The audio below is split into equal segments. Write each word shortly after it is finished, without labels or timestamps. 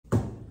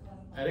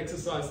At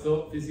Exercise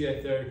Thought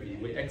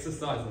Physiotherapy, we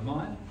exercise the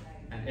mind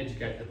and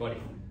educate the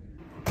body.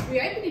 We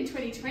opened in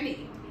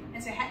 2020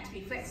 and so had to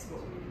be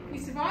flexible. We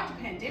survived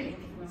a pandemic,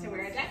 so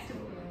we're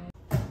adaptable.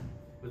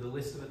 With a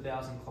list of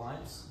 1,000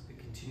 clients that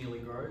continually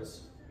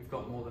grows, we've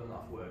got more than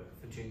enough work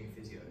for junior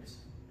physios.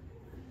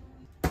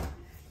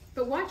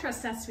 But why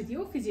trust us with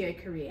your physio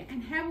career,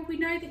 and how will we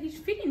know that you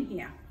fit in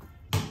here?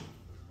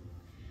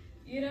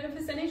 You'd earn a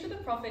percentage of the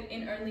profit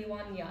in only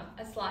 1 year,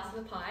 a slice of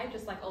the pie,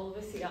 just like all of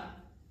us here.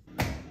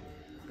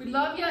 We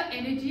love your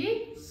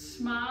energy,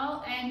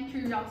 smile and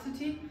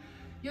curiosity,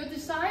 your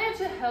desire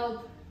to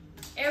help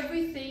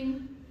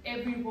everyone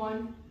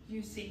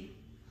you see.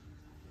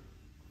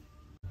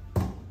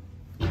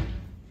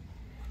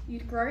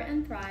 You'd grow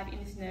and thrive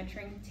in this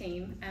nurturing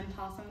team and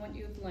pass on what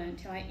you've learned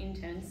to our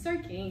interns so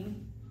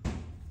keen.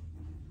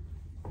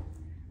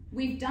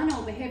 We've done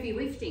all the heavy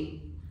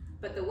lifting,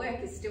 but the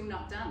work is still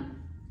not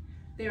done.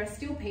 There are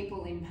still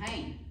people in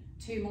pain.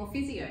 2 more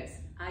physios.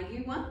 Are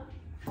you one?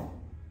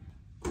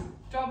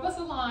 Drop us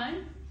a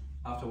line.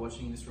 After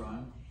watching this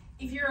rhyme,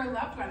 If you're a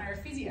loved one or a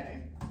physio,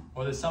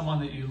 Or there's someone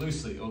that you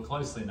loosely or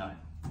closely know.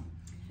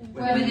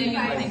 Whether you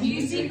play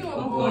music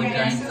or board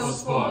games or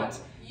sport,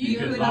 you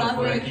could love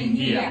working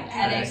here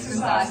at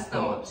Exercise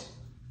Thought.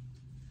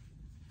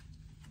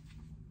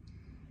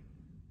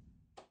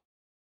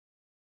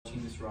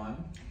 watching this rhyme,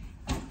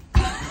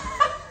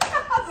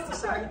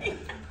 sorry.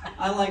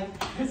 I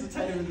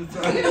hesitated with the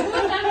throat. We'll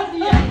put that at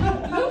the end.